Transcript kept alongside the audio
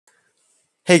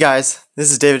Hey guys,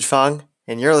 this is David Fung,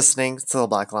 and you're listening to The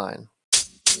Black Line.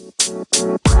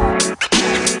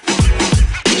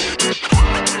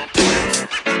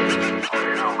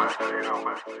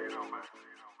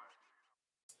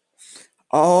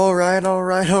 All right.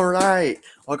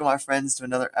 Welcome, my friends, to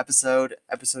another episode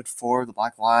 4 of The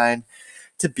Black Line,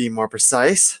 to be more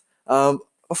precise. Before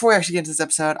we actually get into this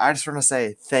episode, I just want to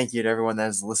say thank you to everyone that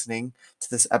is listening to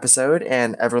this episode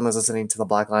and everyone that's listening to The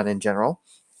Black Line in general.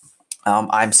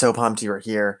 I'm so pumped you are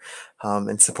here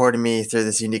and supporting me through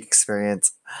this unique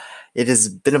experience. It has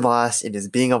been a blast. It is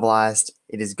being a blast.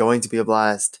 It is going to be a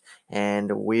blast.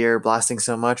 And we're blasting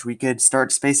so much we could start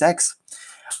SpaceX.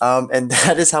 And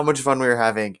that is how much fun we are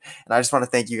having. And I just want to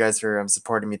thank you guys for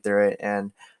supporting me through it.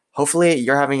 And hopefully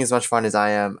you're having as much fun as I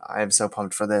am. I am so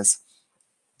pumped for this.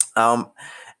 Other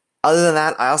than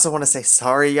that, I also want to say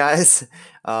sorry, guys.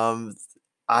 I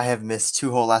have missed 2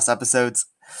 whole last episodes.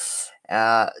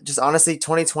 Just honestly,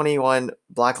 2021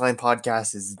 Blackline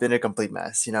podcast has been a complete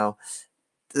mess.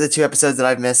 The 2 episodes that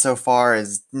I've missed so far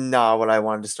is not what I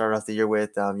wanted to start off the year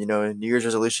with. New Year's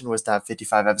resolution was to have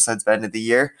 55 episodes by the end of the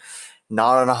year.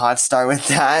 Not on a hot start with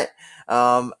that.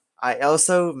 I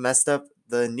also messed up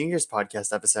the New Year's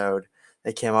podcast episode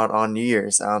that came out on New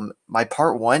Year's. My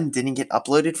part 1 didn't get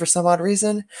uploaded for some odd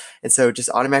reason, and so just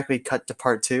automatically cut to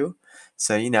part 2.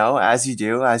 So, as you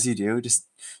do, just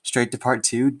straight to part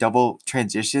 2, double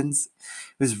transitions.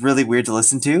 It was really weird to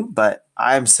listen to, but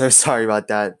I'm so sorry about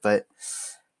that. But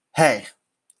hey,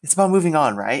 it's about moving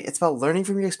on, right? It's about learning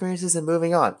from your experiences and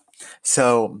moving on.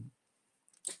 So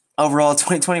overall,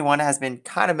 2021 has been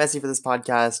kind of messy for this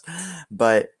podcast,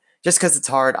 but just because it's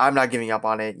hard, I'm not giving up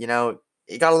on it.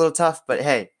 It got a little tough, but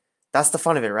hey, that's the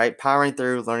fun of it, right? Powering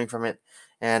through, learning from it,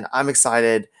 and I'm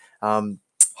excited.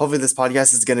 Hopefully this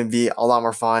podcast is going to be a lot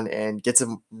more fun and get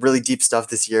some really deep stuff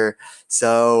this year.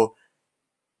 So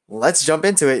let's jump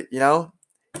into it,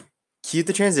 Cue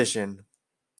the transition.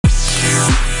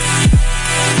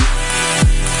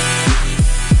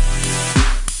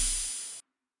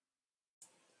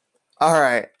 All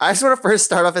right. I just want to first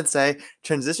start off and say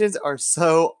transitions are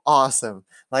so awesome.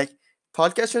 Like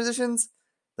podcast transitions,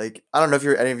 I don't know if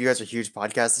any of you guys are huge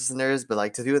podcast listeners,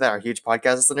 but to people that are huge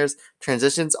podcast listeners,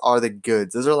 transitions are the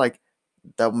goods. Those are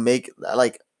that make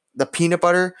the peanut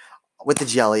butter with the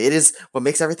jelly. It is what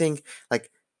makes everything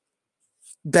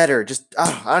better. Just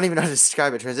I don't even know how to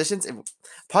describe it.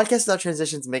 Podcasts without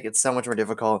transitions make it so much more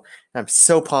difficult. And I'm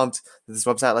so pumped that this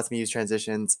website lets me use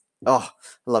transitions. Oh,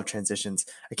 I love transitions.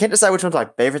 I can't decide which one's my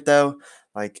favorite though.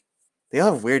 They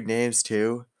all have weird names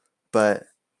too, but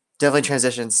definitely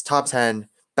transitions. Top 10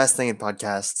 best thing in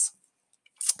podcasts.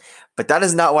 But that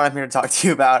is not what I'm here to talk to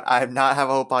you about. I have not have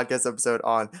a whole podcast episode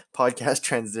on podcast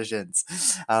transitions.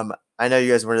 I know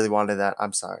you guys really wanted that.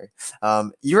 I'm sorry.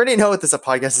 You already know what this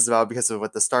podcast is about because of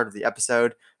what the start of the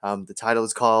episode, the title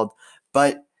is called.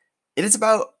 But it is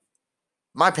about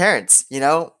my parents,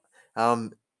 they're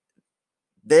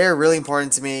really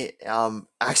important to me.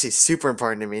 Actually super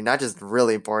important to me. Not just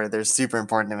really important, they're super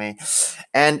important to me.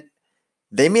 And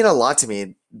they mean a lot to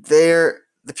me. They're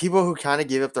the people who kind of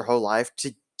give up their whole life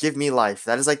to give me life.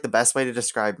 That is the best way to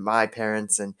describe my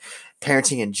parents and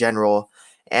parenting in general.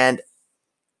 And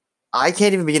I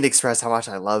can't even begin to express how much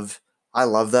I love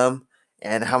them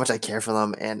and how much I care for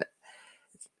them. And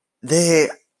they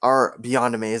are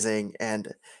beyond amazing.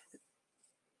 And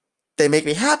they make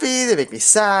me happy. They make me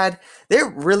sad. They're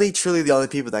really, truly the only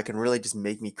people that can really just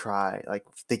make me cry,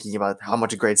 thinking about how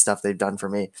much great stuff they've done for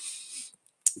me.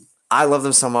 I love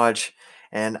them so much.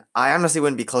 And I honestly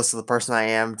wouldn't be close to the person I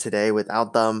am today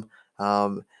without them.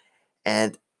 And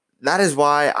that is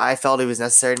why I felt it was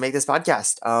necessary to make this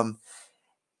podcast.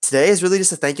 Today is really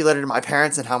just a thank you letter to my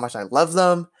parents and how much I love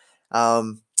them.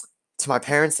 To my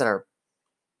parents that are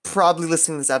probably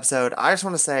listening to this episode, I just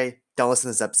want to say, don't listen to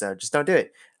this episode. Just don't do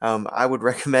it. I would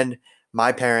recommend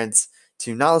my parents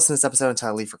to not listen to this episode until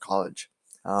I leave for college.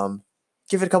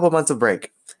 Give it a couple of months of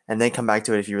break and then come back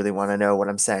to it if you really want to know what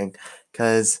I'm saying.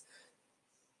 Because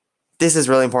this is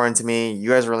really important to me. You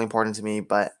guys are really important to me,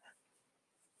 but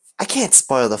I can't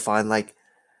spoil the fun.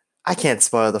 I can't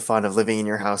spoil the fun of living in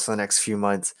your house for the next few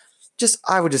months.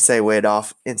 I would just say wait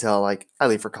off until I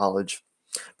leave for college.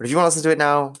 But if you want to listen to it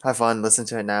now, have fun, listen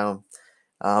to it now.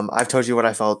 I've told you what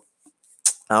I felt.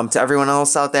 To everyone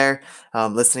else out there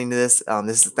listening to this,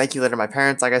 this is a thank you letter to my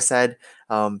parents, like I said.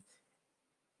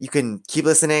 You can keep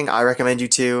listening. I recommend you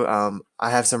to.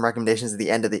 I have some recommendations at the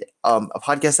end of the a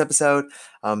podcast episode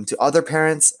to other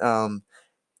parents.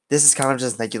 This is kind of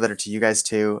just a thank you letter to you guys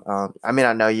too. I may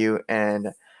not know you,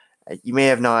 and you may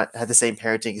have not had the same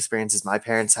parenting experience as my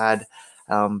parents had,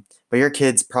 but your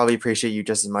kids probably appreciate you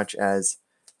just as much as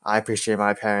I appreciate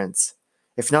my parents.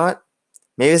 If not,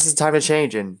 maybe this is time to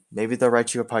change, and maybe they'll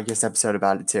write you a podcast episode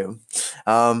about it too.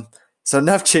 Um, so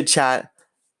enough chit chat.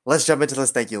 Let's jump into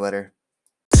this thank you letter.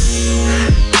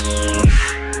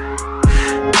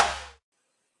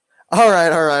 All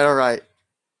right.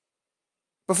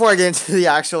 Before I get into the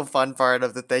actual fun part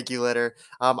of the thank you letter,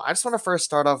 I just want to first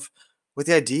start off with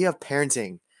the idea of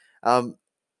parenting. Um,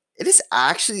 it is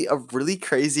actually a really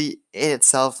crazy in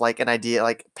itself, like an idea,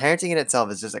 like parenting in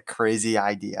itself is just a crazy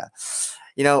idea.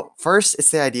 First,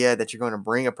 it's the idea that you're going to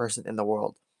bring a person in the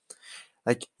world.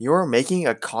 Like, you're making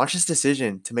a conscious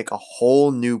decision to make a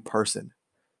whole new person.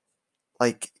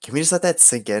 Like, can we just let that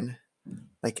sink in?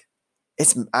 Like,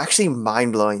 it's actually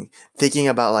mind blowing thinking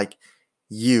about, like,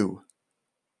 you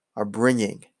are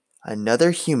bringing another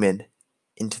human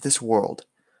into this world,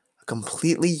 a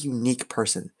completely unique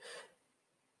person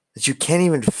that you can't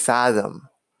even fathom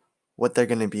what they're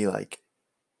going to be like.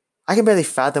 I can barely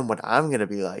fathom what I'm going to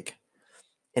be like.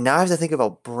 And now I have to think of a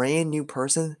brand new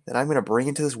person that I'm going to bring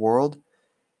into this world.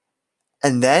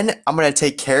 And then I'm going to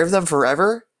take care of them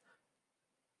forever,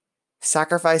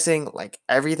 sacrificing like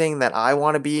everything that I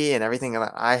want to be and everything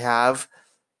that I have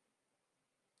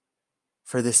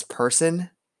for this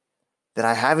person that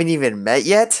I haven't even met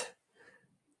yet.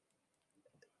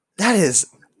 That is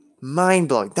mind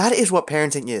blowing. That is what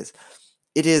parenting is.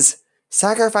 It is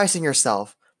sacrificing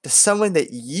yourself to someone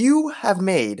that you have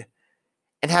made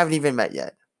and haven't even met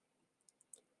yet.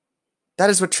 That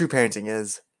is what true parenting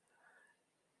is.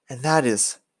 And that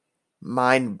is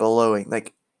mind blowing.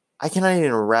 Like, I cannot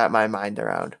even wrap my mind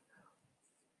around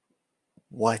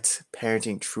what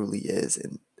parenting truly is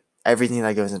and everything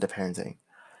that goes into parenting.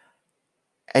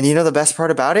 And you know the best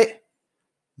part about it?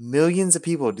 Millions of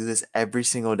people do this every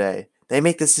single day. They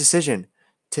make this decision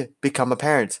to become a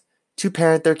parent, to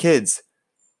parent their kids,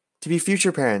 to be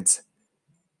future parents.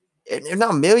 And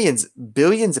not millions,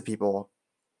 billions of people,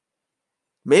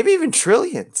 maybe even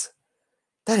trillions.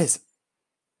 That is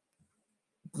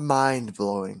mind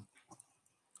blowing.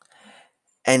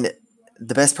 And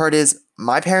the best part is,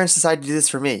 my parents decided to do this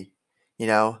for me. You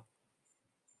know,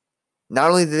 not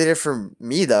only did they did it for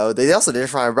me, though, they also did it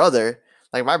for my brother.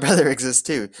 Like, my brother exists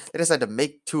too. They decided to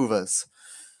make two of us.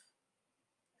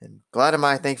 And glad am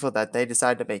I thankful that they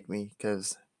decided to make me,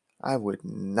 because I would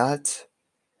not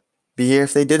be here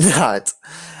if they did not.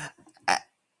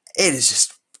 It is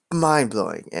just mind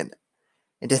blowing. And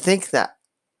to think that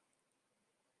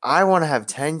I want to have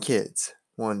 10 kids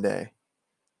one day.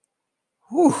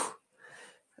 Whew.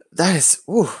 That is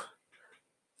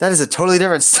a totally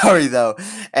different story, though.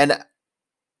 And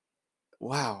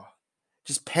wow,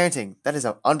 just parenting, that is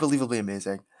unbelievably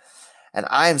amazing. And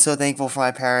I am so thankful for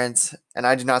my parents, and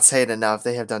I do not say it enough.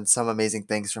 They have done some amazing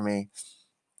things for me,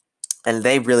 and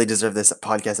they really deserve this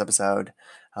podcast episode.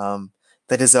 Um,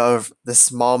 they deserve the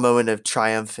small moment of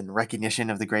triumph and recognition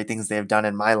of the great things they have done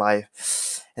in my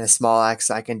life and the small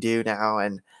acts I can do now,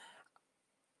 and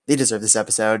they deserve this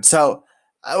episode. So,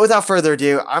 without further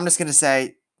ado, I'm just going to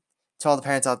say to all the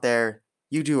parents out there,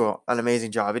 you do an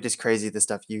amazing job. It is crazy the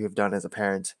stuff you have done as a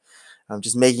parent.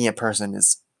 Just making a person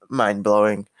is mind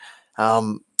blowing.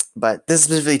 But this is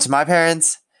specifically to my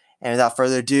parents. And without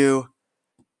further ado,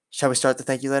 shall we start the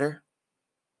thank you letter?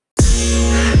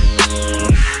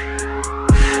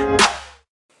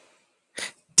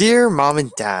 Dear Mom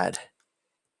and Dad,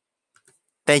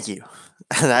 thank you.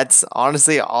 That's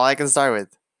honestly all I can start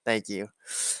with. Thank you.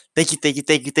 Thank you, thank you,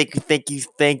 thank you, thank you, thank you,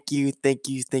 thank you, thank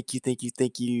you, thank you, thank you,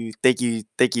 thank you, thank you,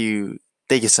 thank you,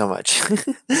 thank you so much.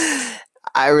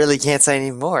 I really can't say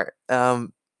any more.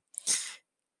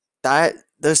 That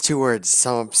those two words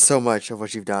sum up so much of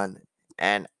what you've done,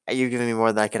 and you've given me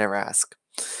more than I could ever ask.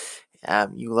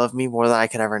 You love me more than I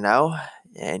could ever know,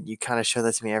 and you kind of show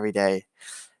that to me every day.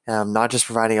 Not just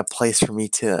providing a place for me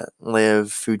to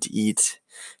live, food to eat,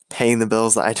 paying the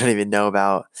bills that I don't even know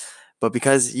about, but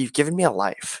because you've given me a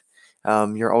life.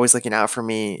 You're always looking out for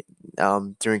me,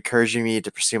 through encouraging me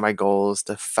to pursue my goals,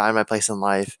 to find my place in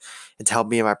life, and to help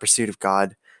me in my pursuit of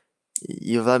God.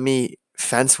 You've let me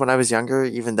fence when I was younger,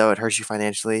 even though it hurts you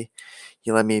financially.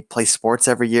 You let me play sports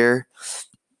every year,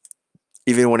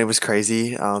 even when it was crazy.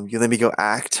 You let me go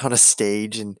act on a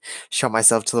stage and show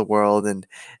myself to the world and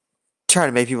try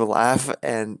to make people laugh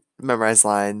and memorize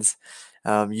lines.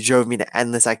 You drove me to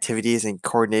endless activities and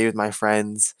coordinated with my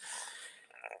friends.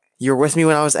 You were with me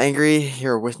when I was angry. You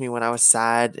were with me when I was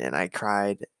sad and I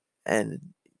cried. And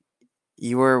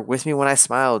you were with me when I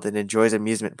smiled and enjoyed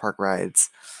amusement park rides.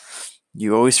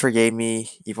 You always forgave me,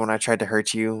 even when I tried to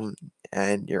hurt you.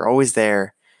 And you're always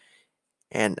there.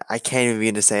 And I can't even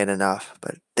begin to say it enough,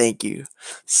 but thank you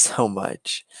so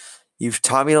much. You've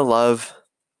taught me to love.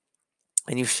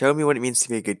 and you showed me what it means to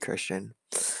be a good Christian,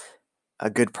 a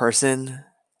good person,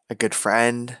 a good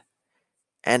friend,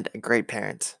 and a great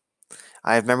parent.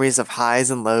 I have memories of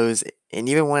highs and lows, and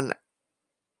even when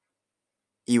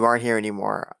you aren't here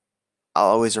anymore, I'll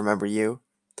always remember you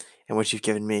and what you've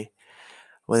given me.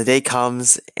 When the day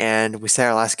comes and we say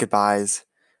our last goodbyes,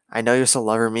 I know you'll still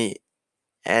love me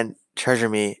and treasure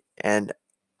me, and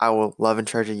I will love and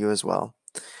treasure you as well.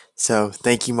 So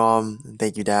thank you, Mom, and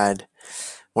thank you, Dad.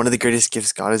 One of the greatest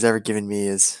gifts God has ever given me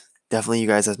is definitely you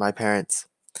guys as my parents,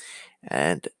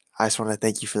 and I just want to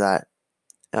thank you for that.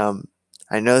 Um,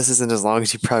 I know this isn't as long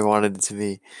as you probably wanted it to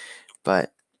be,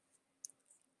 but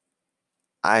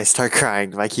I start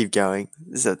crying if I keep going.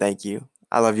 So thank you.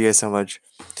 I love you guys so much.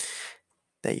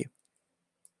 Thank you.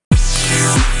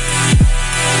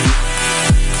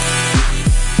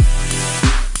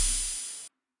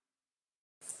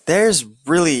 There's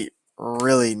really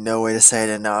no way to say it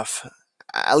enough.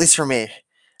 At least for me.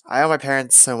 I owe my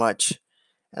parents so much,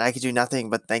 and I could do nothing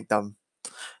but thank them.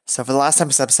 So for the last time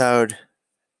this episode,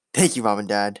 thank you, Mom and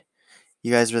Dad.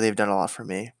 You guys really have done a lot for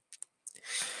me.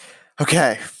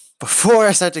 Okay, before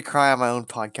I start to cry on my own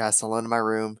podcast alone in my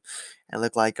room and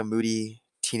look like a moody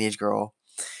teenage girl,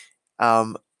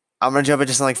 um, I'm gonna jump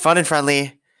into something fun and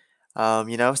friendly.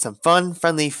 Some fun,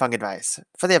 friendly, fun advice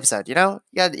for the episode. You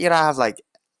gotta have like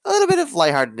a little bit of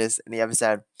lightheartedness in the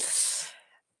episode.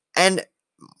 And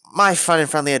my fun and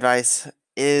friendly advice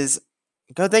is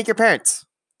go thank your parents.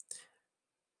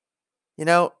 You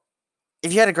know,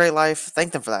 if you had a great life,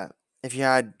 thank them for that. If you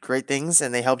had great things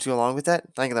and they helped you along with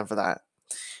that, thank them for that.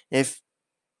 If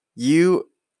you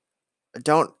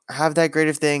don't have that great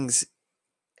of things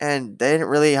and they didn't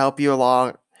really help you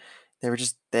along, they were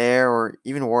just there, or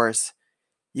even worse,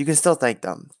 you can still thank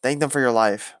them. Thank them for your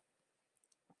life.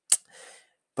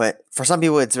 But for some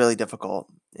people, it's really difficult.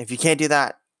 If you can't do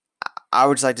that, I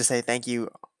would just like to say thank you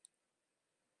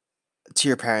to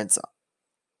your parents,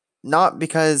 not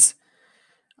because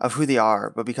of who they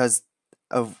are, but because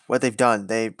of what they've done.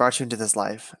 They brought you into this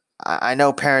life. I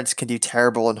know parents can do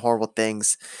terrible and horrible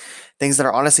things, things that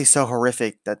are honestly so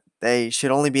horrific that they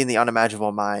should only be in the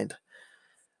unimaginable mind.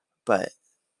 But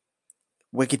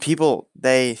wicked people,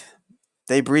 they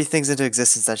breathe things into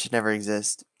existence that should never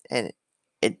exist, and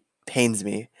it pains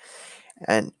me.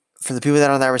 And for the people that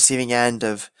are on that receiving end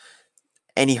of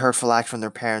any hurtful act from their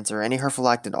parents or any hurtful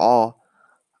act at all,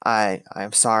 I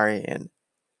am sorry, and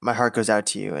my heart goes out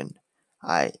to you, and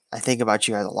I think about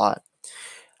you guys a lot.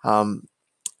 Um,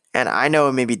 and I know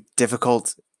it may be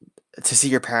difficult to see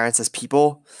your parents as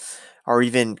people, or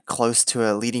even close to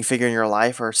a leading figure in your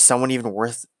life, or someone even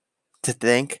worth to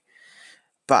think.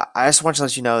 But I just want to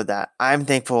let you know that I'm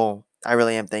thankful. I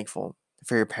really am thankful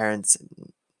for your parents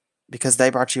because they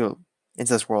brought you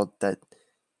into this world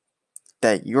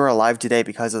that you're alive today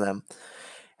because of them,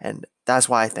 and that's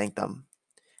why I thank them.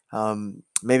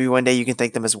 Maybe one day you can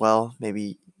thank them as well.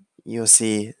 Maybe you'll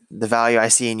see the value I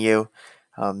see in you,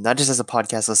 not just as a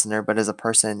podcast listener, but as a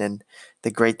person, and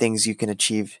the great things you can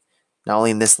achieve, not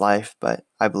only in this life, but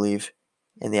I believe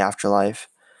in the afterlife.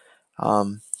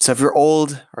 So if you're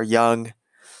old or young,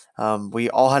 we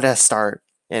all had a start,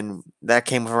 and that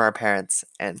came from our parents,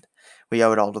 and we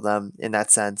owe it all to them in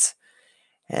that sense.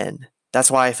 And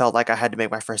that's why I felt like I had to make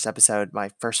my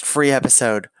first free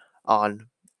episode on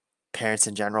parents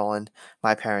in general and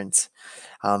my parents.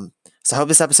 So I hope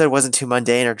this episode wasn't too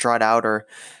mundane or drawn out or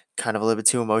kind of a little bit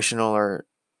too emotional or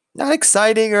not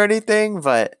exciting or anything,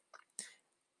 but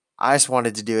I just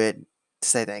wanted to do it to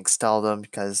say thanks to all of them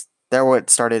because they're what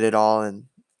started it all, and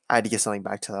I had to give something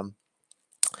back to them.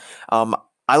 Um,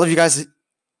 I love you guys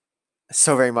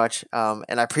so very much,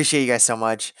 and I appreciate you guys so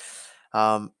much.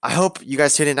 I hope you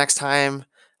guys tune in next time.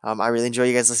 I really enjoy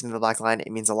you guys listening to the Black Line.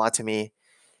 It means a lot to me.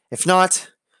 If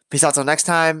not, peace out till next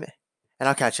time, and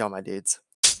I'll catch you all, my dudes.